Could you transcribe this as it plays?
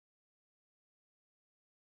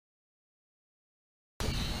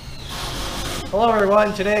Hello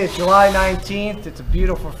everyone, today is July 19th. It's a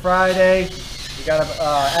beautiful Friday. We got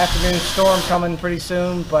an afternoon storm coming pretty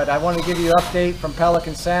soon, but I want to give you an update from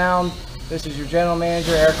Pelican Sound. This is your General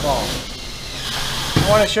Manager, Eric Long. I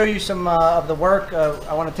want to show you some of the work.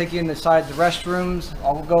 I want to take you inside the restrooms.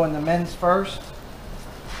 I'll go in the men's first.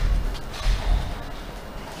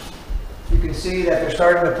 You can see that they're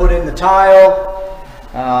starting to put in the tile.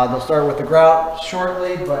 They'll start with the grout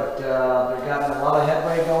shortly, but they've gotten a lot of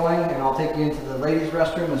headway going, and I'll take you into the ladies'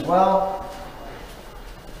 restroom as well.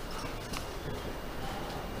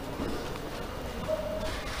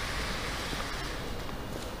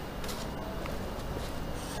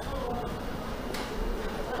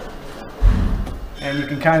 And you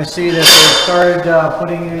can kind of see that they've started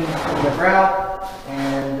putting in the grout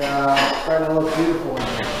and starting to look beautiful in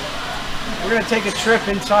here. We're going to take a trip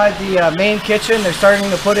inside the main kitchen. They're starting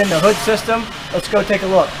to put in the hood system. Let's go take a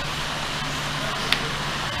look.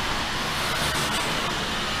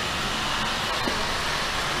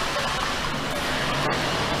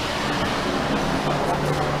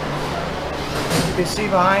 You can see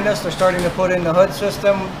behind us, they're starting to put in the hood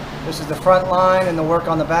system. This is the front line, and the work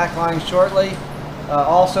on the back line shortly.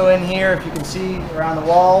 Also in here, if you can see around the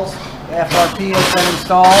walls, the FRP has been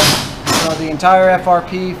installed. So the entire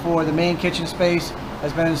FRP for the main kitchen space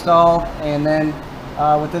has been installed, and then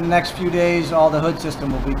within the next few days, all the hood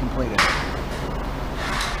system will be completed.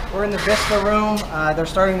 We're in the Vista room. They're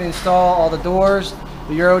starting to install all the doors,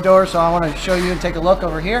 the Euro doors, so I want to show you and take a look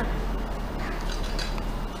over here.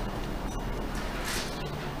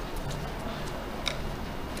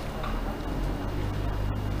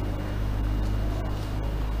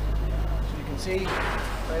 So you can see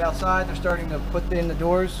right outside, they're starting to put in the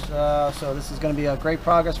doors, so this is going to be a great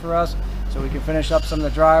progress for us, so we can finish up some of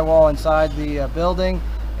the drywall inside the building,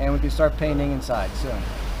 and we can start painting inside soon.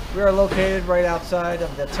 We are located right outside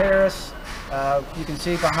of the terrace. You can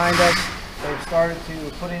see behind us, they've started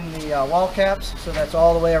to put in the wall caps, so that's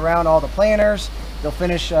all the way around all the planters. They'll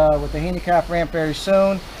finish with the handicap ramp very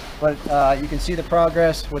soon, but you can see the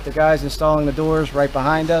progress with the guys installing the doors right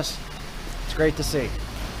behind us. It's great to see.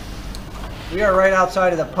 We are right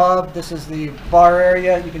outside of the pub. This is the bar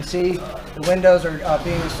area. You can see the windows are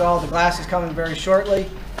being installed. The glass is coming very shortly,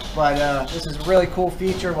 but this is a really cool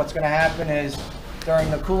feature. What's going to happen is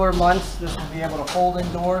during the cooler months, this will be able to fold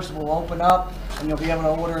indoors. We'll open up, and you'll be able to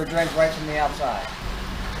order a drink right from the outside.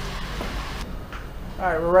 All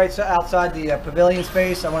right, we're right outside the pavilion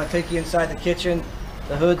space. I want to take you inside the kitchen.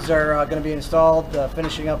 The hoods are going to be installed,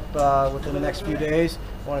 finishing up within the next few days.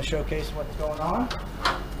 I want to showcase what's going on.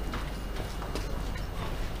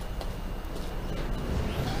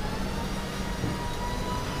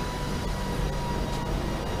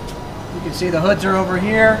 You can see the hoods are over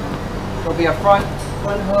here. There'll be a front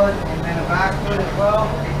hood and then a back hood as well.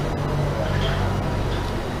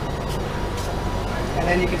 And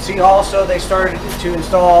then you can see also they started to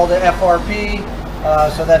install the FRP.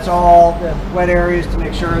 So that's all the wet areas to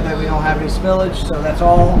make sure that we don't have any spillage. So that's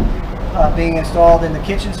all being installed in the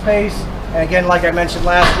kitchen space. And again, like I mentioned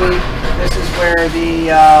last week, this is where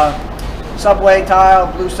the subway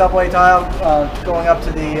tile, blue subway tile going up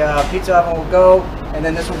to the pizza oven will go. And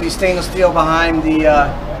then this will be stainless steel behind the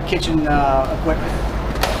kitchen equipment.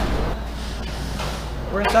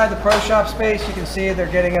 We're inside the pro shop space. You can see they're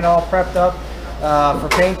getting it all prepped up for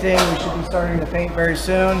painting. We should be starting to paint very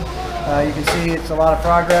soon. You can see it's a lot of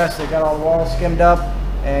progress. They got all the walls skimmed up,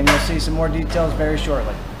 and you'll see some more details very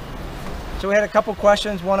shortly. So we had a couple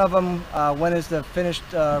questions. One of them, when is the finished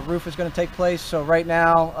roof is going to take place? So right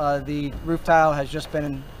now, the roof tile has just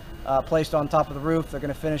been placed on top of the roof. They're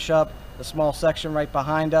going to finish up the small section right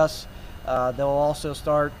behind us. They'll also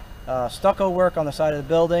start stucco work on the side of the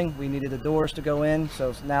building. We needed the doors to go in,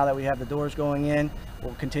 so now that we have the doors going in,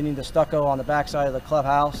 we'll continue the stucco on the back side of the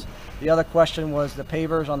clubhouse. The other question was the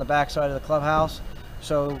pavers on the back side of the clubhouse.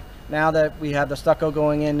 So now that we have the stucco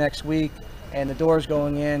going in next week and the doors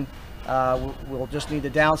going in, we'll just need the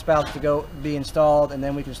downspouts to be installed, and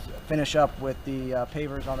then we can finish up with the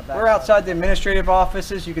pavers on the back. We're outside the administrative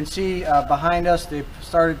offices. You can see behind us they've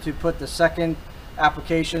started to put the second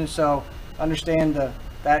application. So understand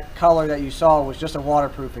that color that you saw was just a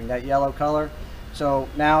waterproofing, that yellow color. So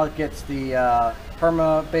now it gets the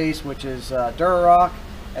perma base, which is Durarock,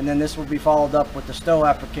 and then this will be followed up with the Stowe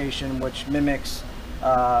application, which mimics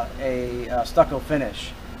a stucco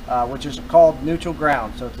finish. Which is called neutral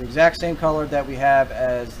ground. So it's the exact same color that we have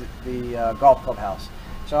as the golf clubhouse.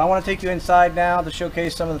 So I want to take you inside now to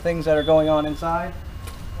showcase some of the things that are going on inside.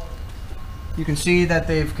 You can see that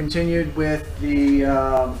they've continued with the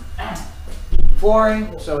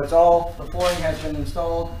flooring. So it's all, the flooring has been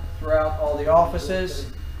installed throughout all the offices.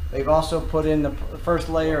 They've also put in the first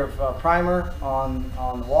layer of primer on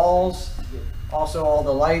the walls. Also, all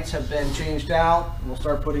the lights have been changed out. We'll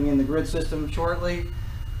start putting in the grid system shortly.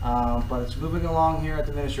 But it's moving along here at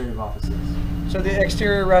the administrative offices. So the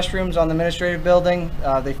exterior restrooms on the administrative building,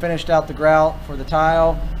 they finished out the grout for the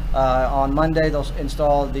tile. On Monday they'll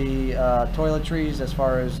install the toiletries as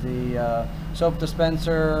far as the soap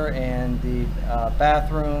dispenser and the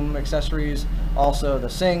bathroom accessories, also the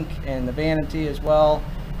sink and the vanity as well,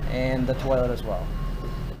 and the toilet as well.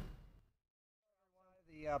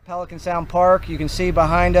 The Pelican Sound Park, you can see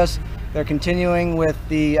behind us, they're continuing with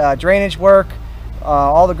the drainage work.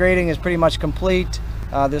 All the grading is pretty much complete.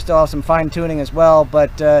 They still have some fine tuning as well,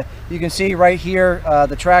 but you can see right here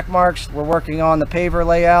the track marks. We're working on the paver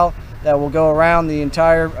layout that will go around the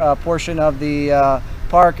entire portion of the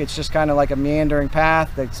park. It's just kind of like a meandering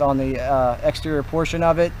path that's on the exterior portion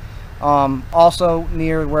of it. Also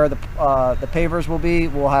near where the pavers will be,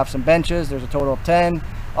 we'll have some benches. There's a total of 10.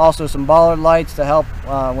 Also some bollard lights to help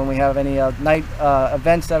when we have any night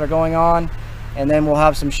events that are going on. And then we'll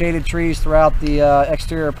have some shaded trees throughout the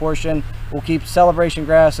exterior portion. We'll keep celebration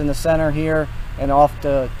grass in the center here and off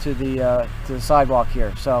to the sidewalk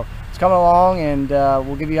here. So it's coming along, and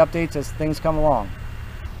we'll give you updates as things come along.